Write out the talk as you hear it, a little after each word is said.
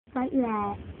Like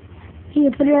that.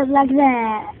 You put it up like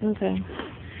that. Okay.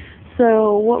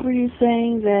 So, what were you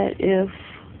saying that if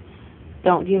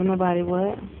don't give nobody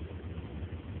what?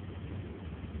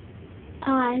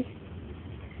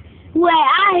 Well,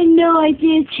 I know what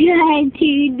you're trying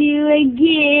to do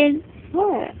again.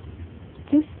 What?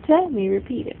 Just tell me,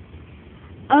 repeat it.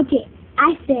 Okay,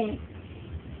 I said,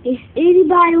 if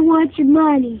anybody wants your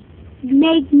money,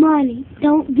 make money.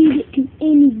 Don't give it to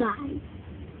anybody.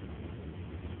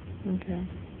 Okay.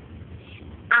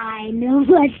 I know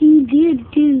what you did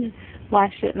too. Why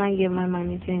shouldn't I give my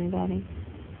money to anybody?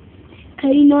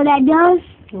 'Cause you know what that does?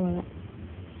 What?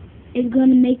 It's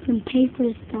gonna make them pay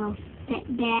for stuff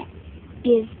that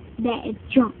is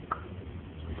junk.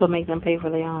 So make them pay for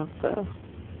their own stuff.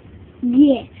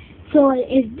 Yeah. So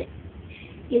if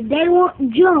they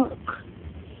want junk,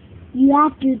 you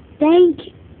have to think.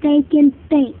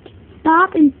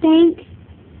 Stop and think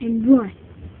and run.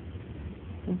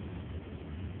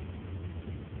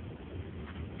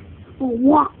 Or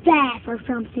walk fast or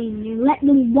something and let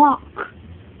them walk.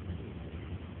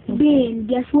 Okay. Then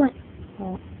guess what?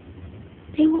 What?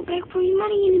 They won't beg for your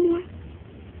money anymore.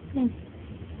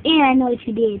 And I know what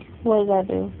you did. What did I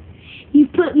do? You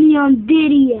put me on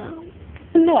video.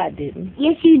 No, I didn't.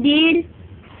 Yes, you did.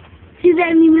 Just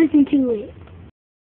let me listen to it.